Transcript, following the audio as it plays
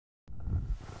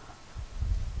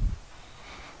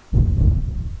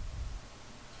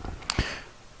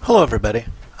Hello everybody.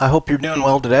 I hope you're doing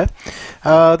well today.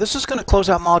 This is going to close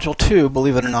out Module 2,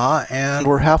 believe it or not, and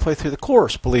we're halfway through the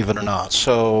course, believe it or not.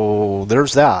 So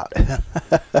there's that,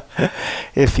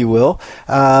 if you will.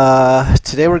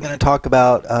 Today we're going to talk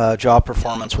about job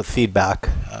performance with feedback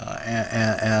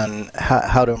and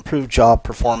how to improve job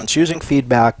performance using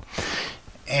feedback.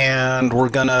 And we're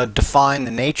going to define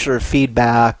the nature of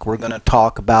feedback. We're going to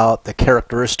talk about the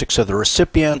characteristics of the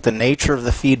recipient, the nature of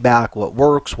the feedback, what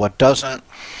works, what doesn't.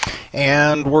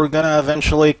 And we're going to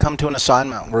eventually come to an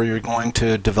assignment where you're going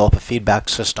to develop a feedback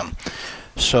system.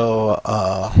 So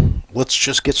let's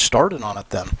just get started on it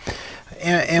then.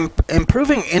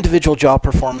 Improving individual job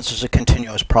performance is a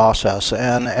continuous process,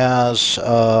 and as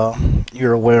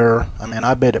you're aware, I mean,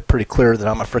 I've made it pretty clear that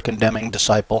I'm a frickin' Deming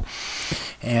disciple,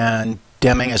 and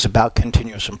Deming is about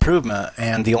continuous improvement,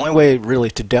 and the only way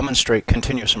really to demonstrate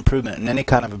continuous improvement in any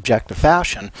kind of objective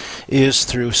fashion is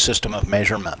through system of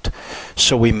measurement.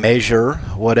 So we measure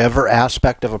whatever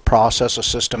aspect of a process, a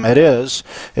system it is.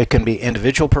 It can be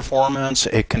individual performance,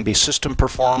 it can be system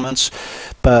performance,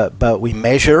 but we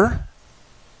measure,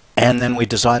 and then we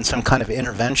design some kind of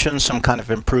intervention, some kind of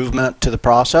improvement to the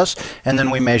process, and then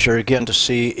we measure again to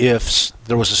see if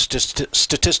there was a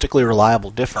statistically reliable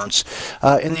difference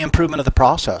in the improvement of the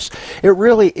process. It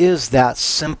really is that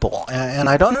simple, and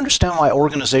I don't understand why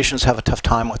organizations have a tough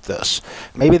time with this.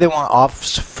 Maybe they want to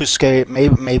obfuscate,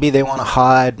 maybe they want to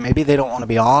hide, maybe they don't want to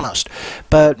be honest,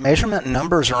 but measurement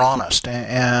numbers are honest,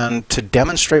 and to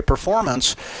demonstrate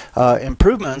performance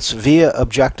improvements via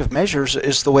objective measures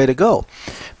is the way to go.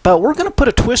 But we're going to put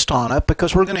a twist on it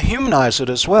because we're going to humanize it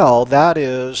as well. That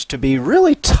is to be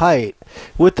really tight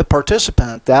with the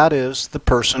participant. That is the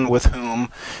person with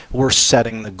whom we're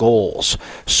setting the goals.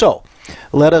 So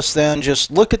let us then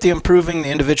just look at the improving the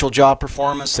individual job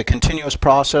performance, the continuous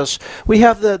process. We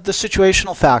have the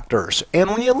situational factors.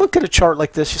 And when you look at a chart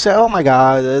like this, you say, oh my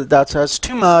God, that's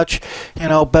too much, you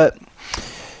know, but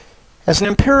as an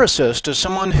empiricist, as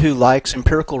someone who likes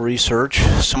empirical research,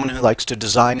 someone who likes to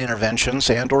design interventions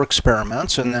and or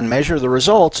experiments and then measure the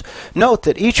results, note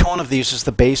that each one of these is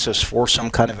the basis for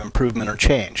some kind of improvement or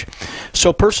change.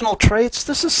 So personal traits,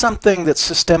 this is something that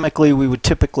systemically we would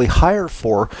typically hire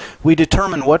for. We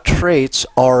determine what traits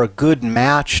are a good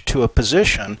match to a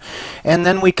position, and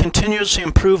then we continuously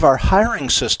improve our hiring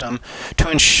system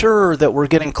to ensure that we're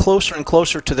getting closer and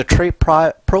closer to the trait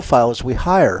profile as we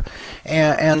hire.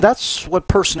 And that's what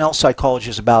personnel psychology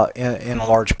is about in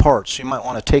large part. So you might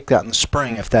want to take that in the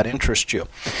spring if that interests you.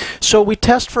 So we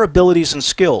test for abilities and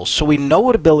skills. So we know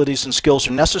what abilities and skills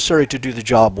are necessary to do the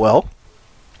job well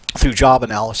through job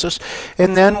analysis,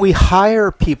 and then we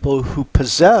hire people who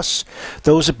possess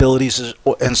those abilities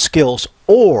and skills,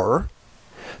 or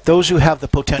those who have the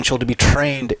potential to be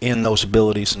trained in those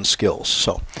abilities and skills.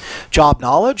 So, job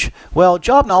knowledge. Well,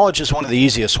 job knowledge is one of the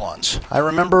easiest ones. I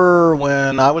remember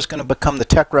when I was going to become the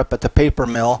tech rep at the paper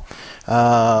mill,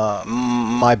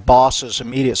 my boss's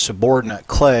immediate subordinate,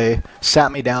 Clay,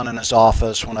 sat me down in his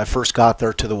office when I first got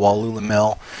there to the Wallula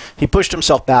mill. He pushed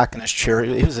himself back in his chair.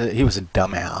 He was a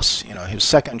dumbass. You know, he was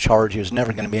second in charge. He was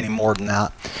never going to be any more than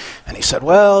that. And he said,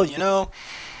 well, you know,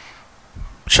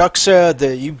 Chuck said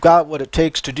that you've got what it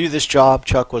takes to do this job.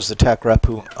 Chuck was the tech rep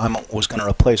who I was going to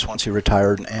replace once he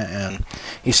retired, and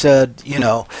he said, you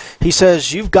know, he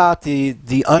says you've got the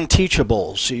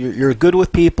unteachables. You're good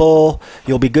with people.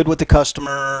 You'll be good with the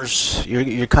customers.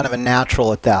 You're kind of a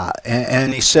natural at that.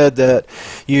 And he said that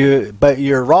but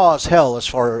you're raw as hell as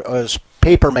far as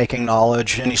paper making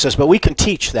knowledge, and he says, but we can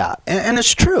teach that. And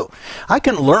it's true. I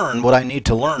can learn what I need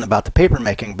to learn about the paper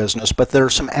making business, but there are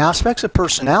some aspects of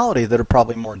personality that are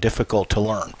probably more difficult to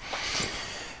learn.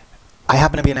 I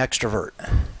happen to be an extrovert,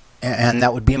 and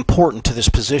that would be important to this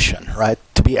position, right?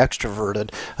 To be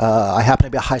extroverted. I happen to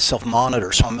be a high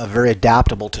self-monitor, so I'm very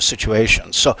adaptable to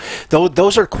situations. So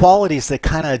those are qualities that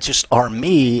kind of just are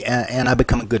me, and I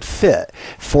become a good fit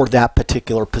for that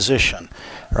particular position,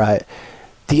 right?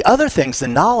 The other things, the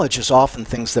knowledge is often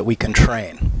things that we can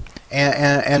train.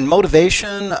 And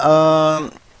motivation,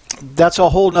 that's a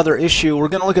whole other issue. We're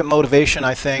going to look at motivation,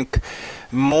 I think,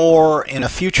 more in a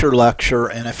future lecture.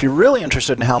 And if you're really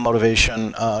interested in how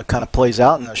motivation kind of plays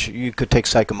out in this, you could take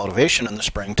psychomotivation in the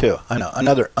spring too. I know,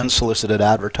 another unsolicited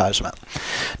advertisement.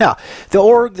 Now, the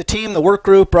org, the team, the work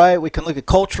group, right? We can look at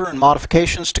culture and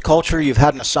modifications to culture. You've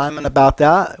had an assignment about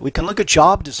that. We can look at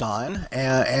job design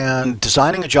and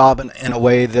designing a job in a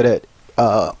way that it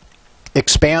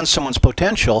expand someone's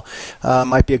potential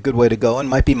might be a good way to go and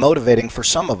might be motivating for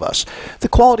some of us. The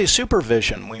quality of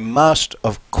supervision. We must,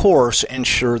 of course,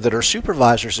 ensure that our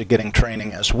supervisors are getting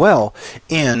training as well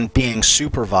in being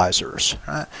supervisors.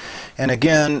 Right? And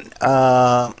again,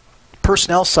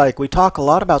 personnel psych, we talk a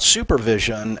lot about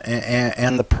supervision,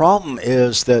 and the problem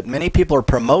is that many people are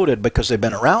promoted because they've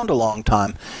been around a long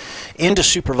time into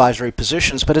supervisory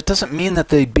positions, but it doesn't mean that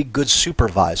they'd be good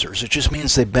supervisors. It just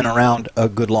means they've been around a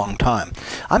good long time.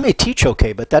 I may teach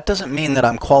okay, but that doesn't mean that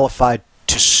I'm qualified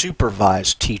to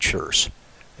supervise teachers,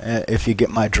 if you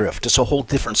get my drift. It's a whole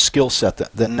different skill set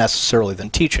than necessarily than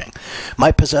teaching.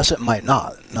 Might possess it, might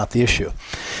not the issue.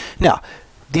 Now,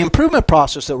 the improvement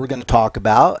process that we're going to talk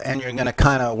about, and you're going to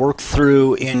kind of work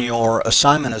through in your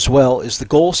assignment as well, is the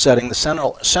goal setting,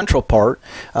 the central part,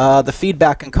 the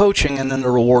feedback and coaching, and then the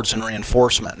rewards and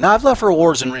reinforcement. Now, I've left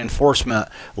rewards and reinforcement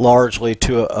largely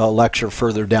to a lecture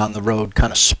further down the road,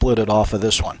 kind of split it off of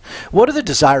this one. What are the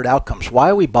desired outcomes? Why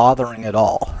are we bothering at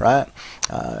all, right?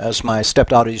 As my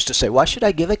stepdaughter used to say, why should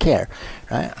I give a care?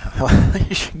 Right?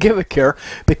 You should give a care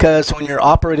because when you're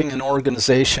operating an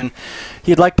organization,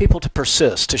 you'd like people to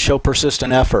persist, to show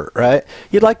persistent effort, right?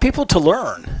 You'd like people to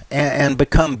learn and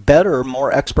become better,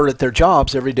 more expert at their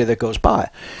jobs every day that goes by.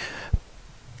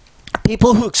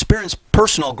 People who experience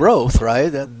personal growth, right,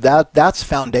 that's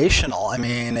foundational. I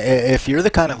mean, if you're the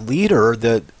kind of leader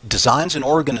that designs an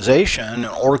organization,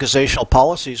 organizational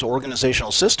policies,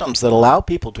 organizational systems that allow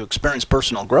people to experience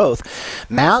personal growth,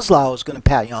 Maslow is going to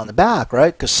pat you on the back,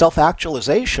 right? Because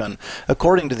self-actualization,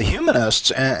 according to the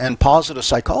humanists and positive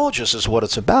psychologists, is what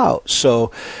it's about.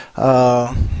 So,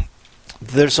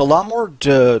 there's a lot more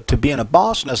to being a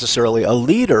boss, necessarily a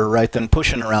leader, right, than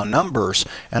pushing around numbers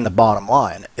and the bottom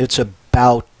line. It's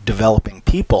about developing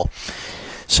people.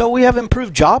 So we have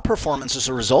improved job performance as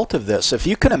a result of this. If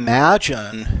you can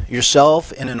imagine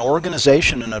yourself in an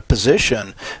organization, in a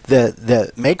position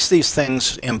that makes these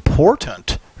things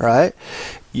important, right,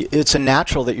 it's a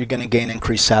natural that you're going to gain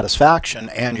increased satisfaction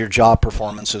and your job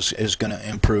performance is going to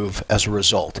improve as a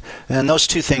result. And those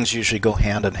two things usually go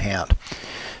hand in hand.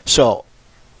 So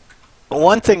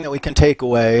one thing that we can take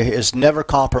away is never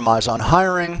compromise on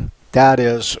hiring. That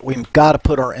is, we've got to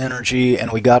put our energy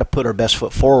and we got to put our best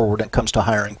foot forward when it comes to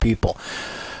hiring people.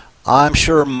 I'm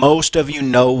sure most of you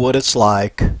know what it's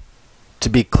like to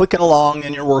be clicking along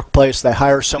in your workplace. They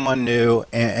hire someone new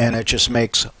and it just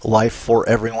makes life for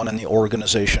everyone in the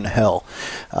organization hell.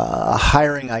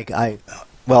 Hiring,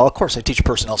 well, of course, I teach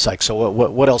personnel psych, so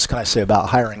what else can I say about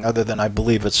hiring other than I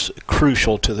believe it's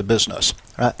crucial to the business,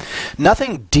 right?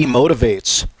 Nothing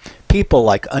demotivates people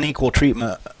like unequal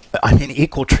treatment. I mean,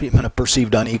 equal treatment of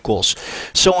perceived unequals.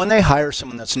 So when they hire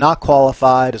someone that's not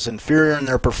qualified, is inferior in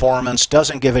their performance,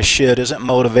 doesn't give a shit, isn't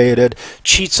motivated,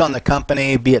 cheats on the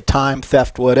company, be it time,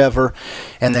 theft, whatever,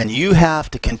 and then you have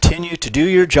to continue to do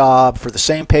your job for the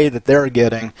same pay that they're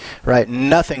getting, right?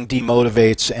 Nothing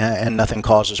demotivates and nothing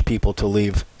causes people to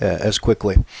leave as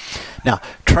quickly. Now,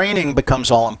 training becomes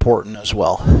all important as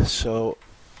well. So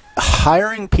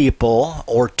hiring people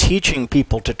or teaching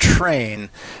people to train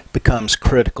becomes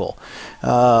critical.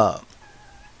 And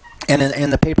in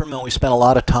the paper mill, we spent a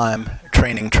lot of time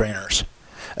training trainers,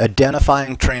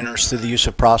 identifying trainers through the use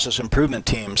of process improvement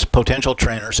teams, potential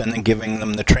trainers, and then giving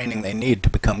them the training they need to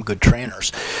become good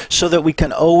trainers so that we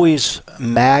can always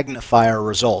magnify our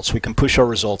results. We can push our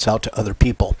results out to other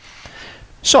people.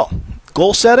 So,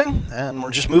 goal setting, and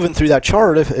we're just moving through that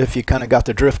chart if you kind of got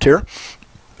the drift here.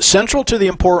 Central to the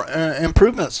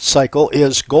improvement cycle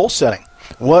is goal setting.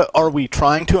 What are we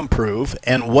trying to improve,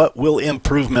 and what will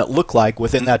improvement look like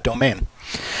within that domain?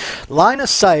 Line of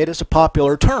sight is a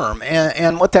popular term,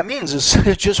 and what that means is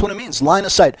just what it means. Line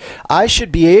of sight. I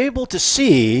should be able to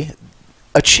see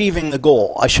achieving the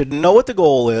goal. I should know what the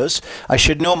goal is. I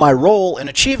should know my role in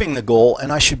achieving the goal,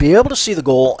 and I should be able to see the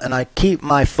goal, and I keep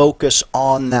my focus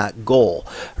on that goal,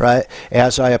 right,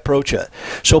 as I approach it.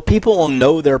 So people will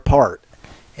know their part.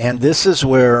 And this is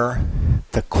where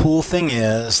the cool thing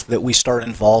is that we start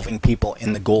involving people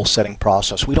in the goal setting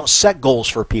process. We don't set goals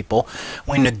for people.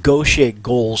 We negotiate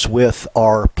goals with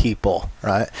our people,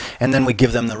 right? And then we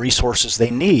give them the resources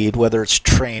they need, whether it's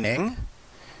training,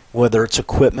 whether it's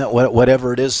equipment,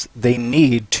 whatever it is they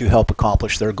need to help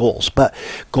accomplish their goals. But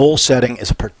goal setting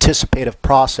is a participative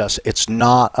process. It's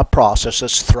not a process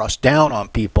that's thrust down on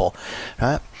people,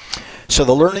 right? So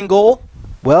the learning goal,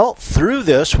 well, through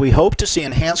this, we hope to see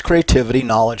enhanced creativity,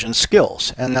 knowledge, and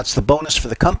skills. And that's the bonus for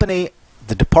the company,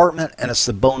 the department, and it's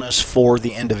the bonus for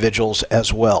the individuals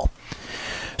as well.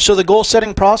 So the goal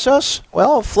setting process,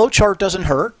 well, a flow chart doesn't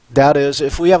hurt. That is,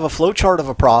 if we have a flow chart of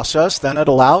a process, then it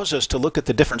allows us to look at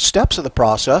the different steps of the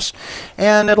process,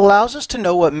 and it allows us to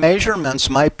know what measurements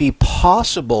might be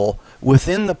possible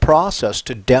within the process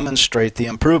to demonstrate the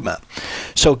improvement.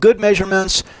 So good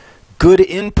measurements, good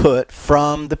input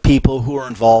from the people who are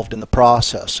involved in the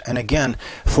process. And again,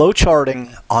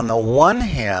 flowcharting on the one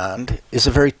hand is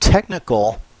a very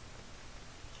technical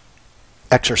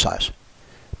exercise,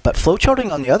 but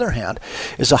flowcharting on the other hand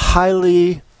is a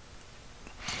highly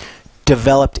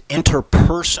developed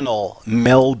interpersonal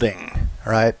melding,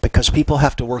 right? Because people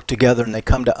have to work together and they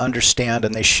come to understand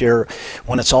and they share,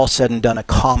 when it's all said and done, a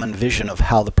common vision of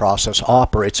how the process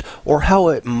operates or how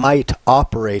it might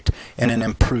operate in an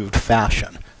improved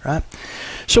fashion, right?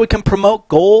 So we can promote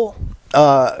goal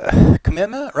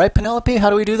commitment, right, Penelope? How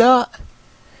do we do that?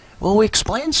 Well, we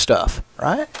explain stuff,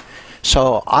 right?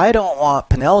 So I don't want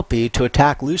Penelope to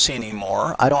attack Lucy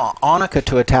anymore. I don't want Annika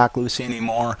to attack Lucy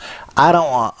anymore. I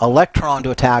don't want Electron to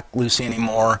attack Lucy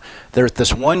anymore. They're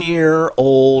this 1 year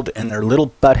old and they're little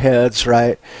butt heads,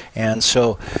 right? And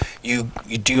so you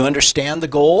do you understand the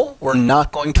goal? We're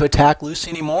not going to attack Lucy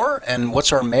anymore. And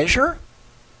what's our measure?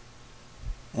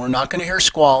 We're not going to hear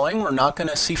squalling. We're not going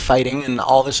to see fighting and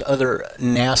all this other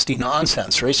nasty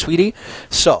nonsense, right, sweetie?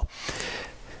 So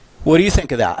what do you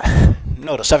think of that?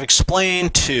 Notice I've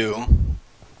explained to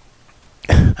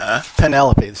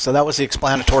Penelope. So that was the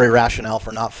explanatory rationale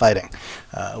for not fighting.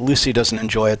 Lucy doesn't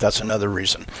enjoy it. That's another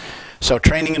reason. So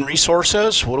training and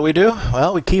resources, what do?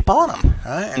 Well, we keep on them.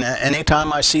 Right? And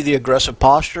anytime I see the aggressive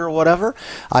posture or whatever,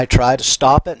 I try to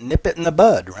stop it, nip it in the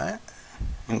bud, right?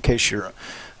 In case you're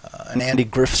an Andy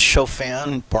Griffith Show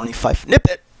fan, Barney Fife, nip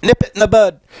it in the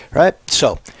bud, right?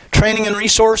 So training and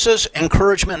resources,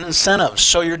 encouragement and incentives.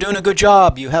 So you're doing a good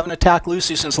job. You haven't attacked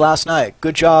Lucy since last night.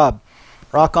 Good job.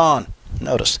 Rock on.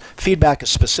 Notice, feedback is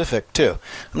specific too.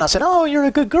 I'm not saying, oh, you're a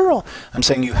good girl. I'm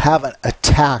saying you haven't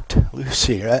attacked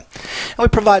Lucy, right? And we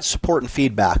provide support and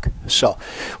feedback. So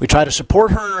we try to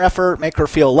support her in her effort, make her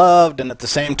feel loved, and at the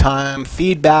same time,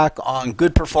 feedback on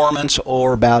good performance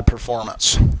or bad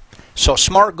performance. So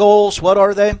SMART goals, what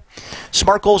are they?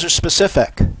 SMART goals are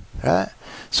specific, right?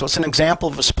 So it's an example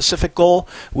of a specific goal.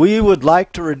 We would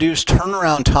like to reduce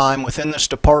turnaround time within this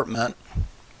department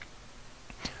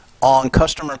on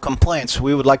customer complaints.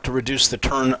 We would like to reduce the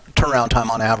turnaround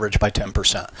time on average by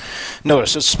 10%.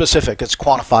 Notice it's specific, it's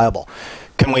quantifiable.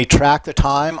 Can we track the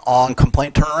time on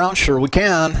complaint turnaround? Sure we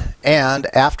can. And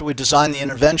after we design the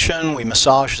intervention, we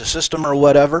massage the system or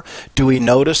whatever, do we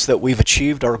notice that we've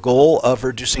achieved our goal of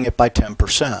reducing it by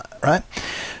 10%, right?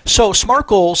 So SMART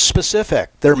goals,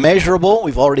 specific. They're measurable.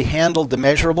 We've already handled the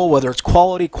measurable, whether it's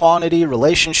quality, quantity,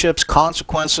 relationships,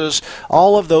 consequences,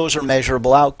 all of those are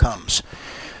measurable outcomes.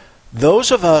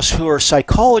 Those of us who are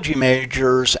psychology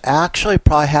majors actually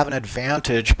probably have an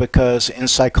advantage because in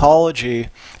psychology,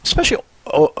 especially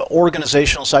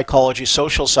organizational psychology,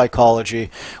 social psychology,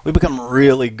 we become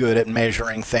really good at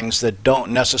measuring things that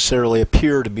don't necessarily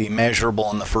appear to be measurable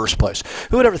in the first place.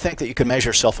 Who would ever think that you could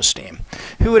measure self-esteem?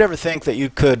 Who would ever think that you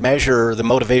could measure the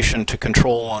motivation to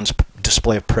control one's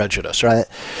display of prejudice, right?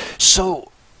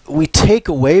 So we take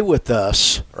away with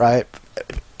us, right,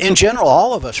 in general,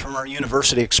 all of us from our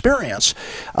university experience,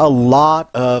 a lot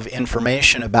of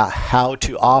information about how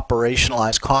to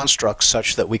operationalize constructs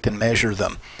such that we can measure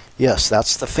them. Yes,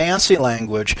 that's the fancy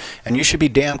language, and you should be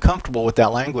damn comfortable with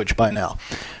that language by now.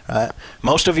 Right?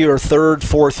 Most of you are third,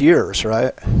 fourth years,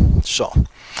 right? So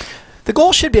the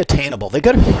goals should be attainable. They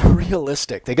got to be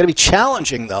realistic. They got to be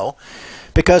challenging, though,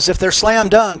 because if they're slam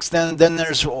dunks, then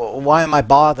there's why am I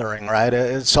bothering, right?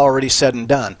 It's already said and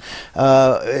done.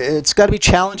 It's got to be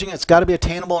challenging. It's got to be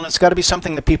attainable, and it's got to be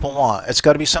something that people want. It's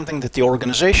got to be something that the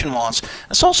organization wants.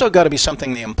 It's also got to be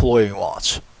something the employee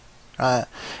wants.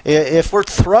 If we're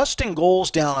thrusting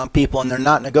goals down on people and they're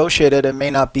not negotiated, it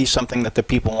may not be something that the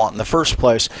people want in the first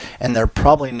place, and they're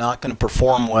probably not going to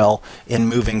perform well in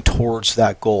moving towards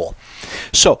that goal.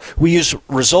 So we use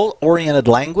result-oriented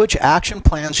language, action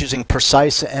plans using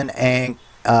precise and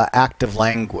active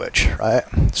language, right?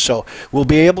 So we'll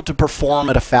be able to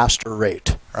perform at a faster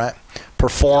rate, right?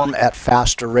 Perform at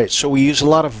faster rates. So we use a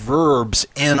lot of verbs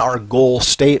in our goal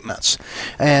statements.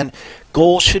 And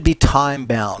goals should be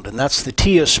time-bound, and that's the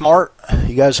T of SMART.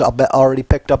 You guys already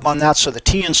picked up on that. So the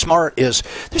T in SMART is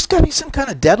there's got to be some kind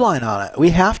of deadline on it.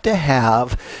 We have to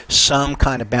have some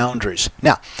kind of boundaries.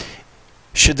 Now,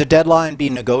 should the deadline be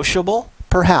negotiable?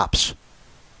 Perhaps.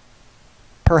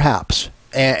 Perhaps.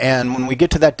 And when we get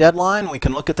to that deadline, we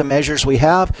can look at the measures we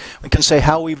have. We can say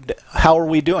how are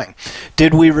we doing?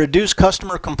 Did we reduce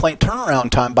customer complaint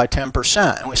turnaround time by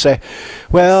 10%? And we say,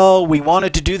 well, we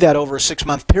wanted to do that over a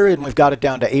 6-month period, and we've got it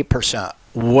down to 8%.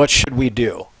 What should we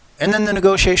do? And then the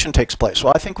negotiation takes place.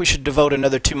 Well, I think we should devote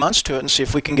another 2 months to it and see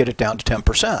if we can get it down to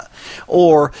 10%.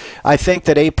 Or I think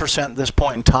that 8% at this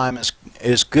point in time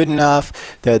is good enough,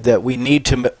 that we need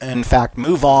to, in fact,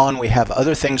 move on. We have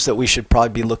other things that we should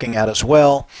probably be looking at as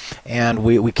well, and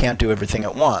we can't do everything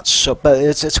at once. So, but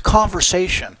it's a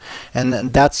conversation,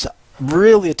 and that's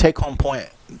really a take-home point,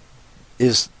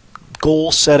 is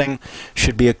goal setting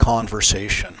should be a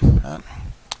conversation.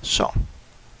 So,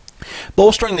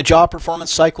 bolstering the job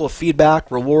performance cycle of feedback,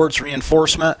 rewards,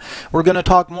 reinforcement. We're going to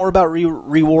talk more about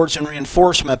rewards and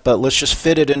reinforcement, but let's just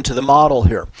fit it into the model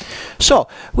here. So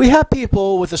we have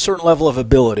people with a certain level of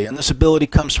ability, and this ability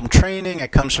comes from training.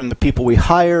 It comes from the people we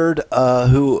hired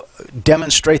who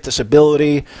demonstrate this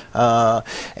ability,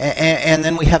 and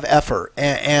then we have effort.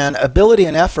 And ability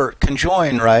and effort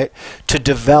conjoin, right, to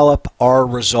develop our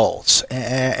results.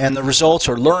 And the results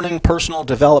are learning, personal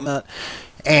development.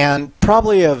 And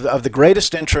probably of the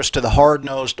greatest interest to the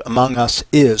hard-nosed among us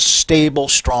is stable,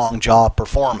 strong job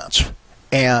performance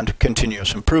and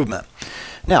continuous improvement.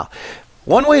 Now,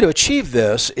 one way to achieve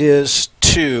this is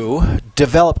to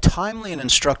develop timely and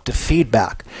instructive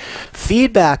feedback.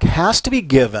 Feedback has to be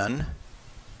given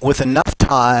with enough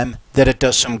time that it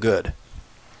does some good.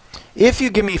 If you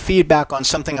give me feedback on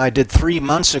something I did 3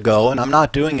 months ago and I'm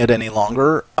not doing it any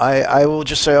longer, I will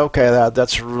just say, okay,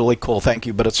 that's really cool, thank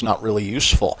you, but it's not really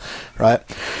useful, right?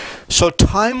 So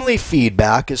timely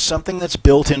feedback is something that's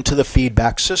built into the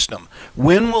feedback system.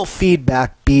 When will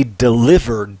feedback be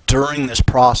delivered during this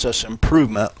process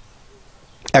improvement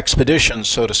expedition,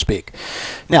 so to speak?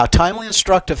 Now, timely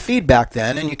instructive feedback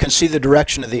then, and you can see the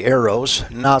direction of the arrows,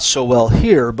 not so well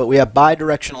here, but we have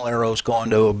bidirectional arrows going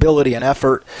to ability and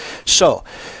effort. So,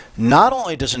 not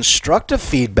only does instructive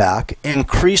feedback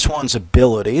increase one's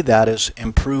ability, that is,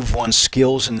 improve one's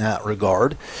skills in that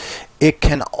regard, it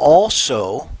can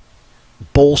also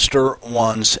bolster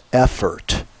one's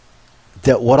effort.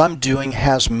 That what I'm doing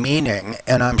has meaning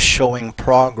and I'm showing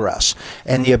progress,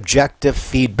 and the objective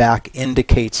feedback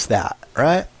indicates that,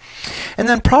 right? And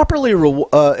then properly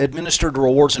administered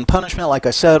rewards and punishment, like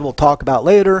I said, we'll talk about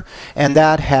later, and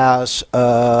that has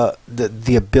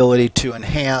the ability to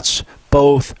enhance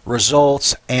both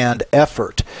results and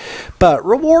effort. But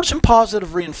rewards and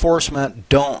positive reinforcement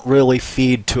don't really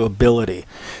feed to ability.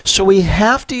 So we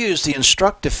have to use the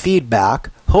instructive feedback,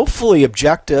 hopefully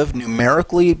objective,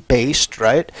 numerically based,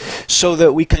 right? So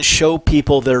that we can show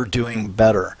people they're doing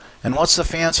better. And what's the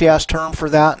fancy-ass term for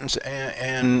that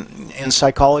in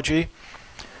psychology?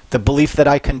 The belief that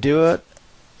I can do it,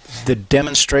 the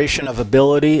demonstration of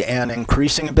ability and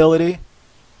increasing ability.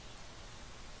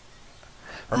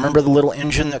 Remember the little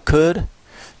engine that could?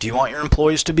 Do you want your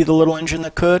employees to be the little engine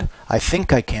that could? I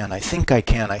think I can, I think I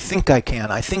can, I think I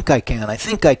can, I think I can, I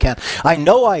think I can, I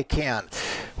know I can.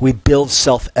 We build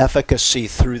self-efficacy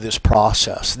through this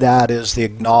process. That is the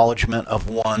acknowledgement of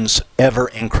one's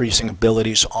ever-increasing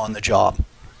abilities on the job.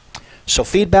 So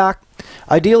feedback,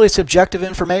 ideally it's objective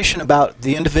information about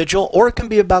the individual, or it can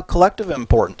be about collective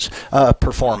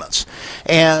performance.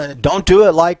 And don't do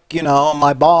it like, you know,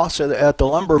 my boss at the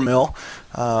lumber mill.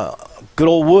 Good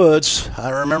old Woods. I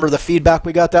remember the feedback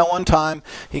we got that one time.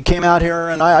 He came out here,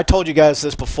 and I told you guys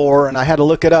this before, and I had to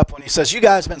look it up when he says, you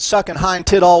guys have been sucking hind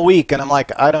tit all week. And I'm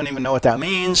like, I don't even know what that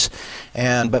means.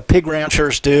 But pig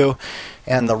ranchers do.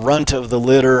 And the runt of the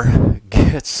litter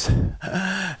gets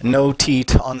no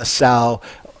teat on the sow,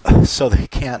 so they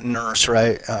can't nurse,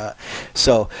 right?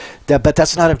 But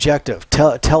that's not objective.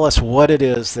 Tell us what it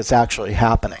is that's actually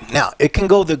happening. Now, it can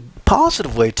go the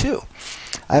positive way, too.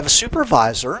 I have a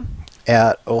supervisor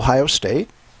at Ohio State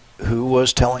who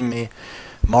was telling me,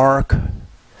 Mark,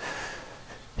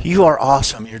 you are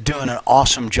awesome. You're doing an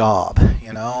awesome job,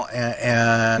 you know.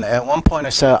 And at one point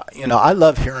I said, you know, I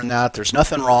love hearing that. There's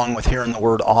nothing wrong with hearing the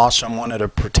word awesome when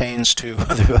it pertains to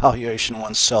the evaluation of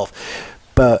oneself.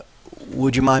 But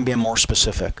would you mind being more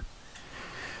specific?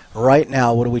 Right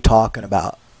now, what are we talking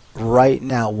about? Right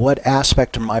now, what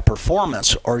aspect of my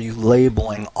performance are you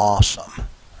labeling awesome,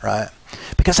 right?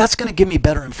 Because that's going to give me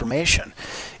better information.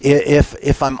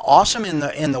 If I'm awesome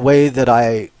in the way that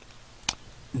I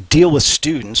deal with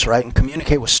students, right, and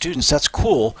communicate with students, that's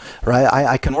cool, right?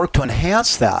 I can work to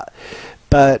enhance that.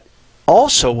 But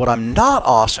also, what I'm not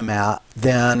awesome at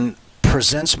then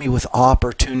presents me with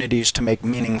opportunities to make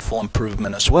meaningful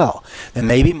improvement as well. And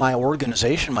maybe my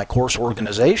organization, my course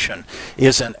organization,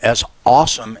 isn't as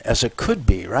awesome as it could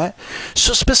be, right?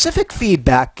 So specific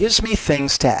feedback gives me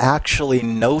things to actually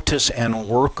notice and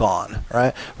work on,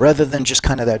 right? Rather than just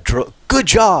kind of that, good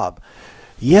job.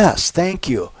 Yes, thank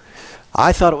you.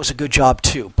 I thought it was a good job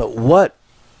too. But what,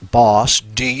 boss,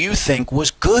 do you think was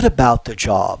good about the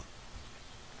job?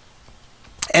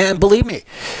 And believe me,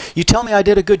 you tell me I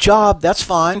did a good job, that's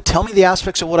fine. Tell me the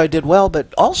aspects of what I did well,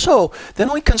 but also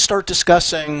then we can start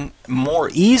discussing more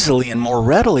easily and more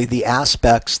readily the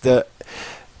aspects that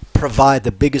provide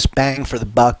the biggest bang for the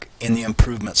buck in the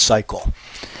improvement cycle.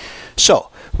 So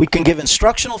we can give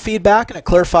instructional feedback, and it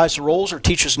clarifies the roles or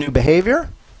teaches new behavior.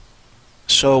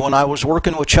 So when I was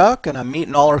working with Chuck and I'm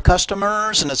meeting all our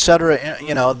customers and etc.,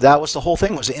 you know, that was the whole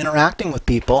thing, was interacting with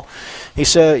people.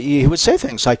 He would say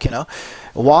things like, you know,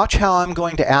 watch how I'm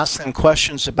going to ask them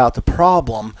questions about the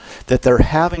problem that they're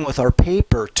having with our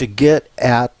paper to get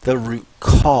at the root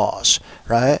cause,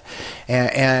 right?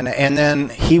 And then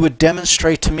he would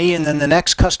demonstrate to me, and then the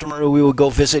next customer we would go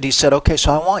visit, he said, okay,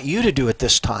 so I want you to do it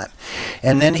this time.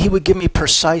 And then he would give me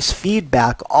precise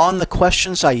feedback on the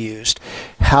questions I used,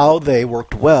 how they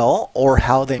worked well or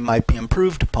how they might be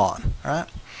improved upon, right?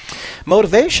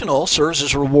 Motivational serves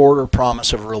as reward or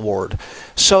promise of reward.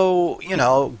 So, you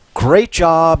know, great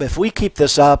job. If we keep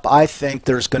this up, I think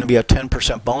there's going to be a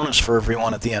 10% bonus for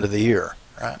everyone at the end of the year,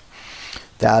 right?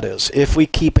 That is, if we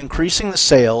keep increasing the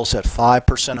sales at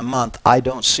 5% a month, I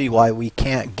don't see why we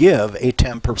can't give a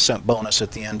 10% bonus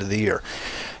at the end of the year.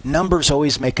 Numbers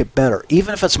always make it better,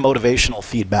 even if it's motivational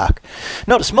feedback.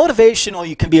 Notice, motivational,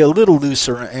 you can be a little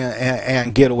looser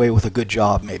and get away with a good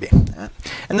job, maybe.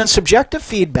 And then subjective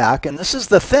feedback, and this is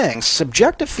the thing,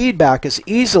 subjective feedback is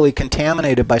easily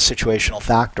contaminated by situational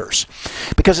factors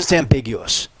because it's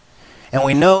ambiguous. And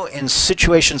we know in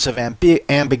situations of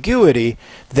ambiguity,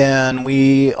 then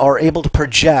we are able to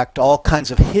project all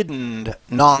kinds of hidden,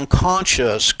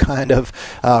 non-conscious kind of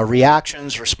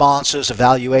reactions, responses,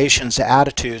 evaluations,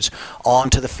 attitudes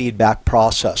onto the feedback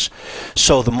process.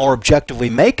 So the more objective we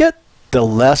make it, the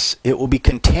less it will be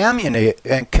contaminated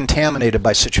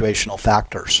by situational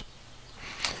factors.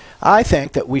 I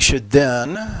think that we should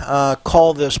then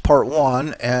call this part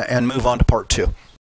 1 and move on to part 2.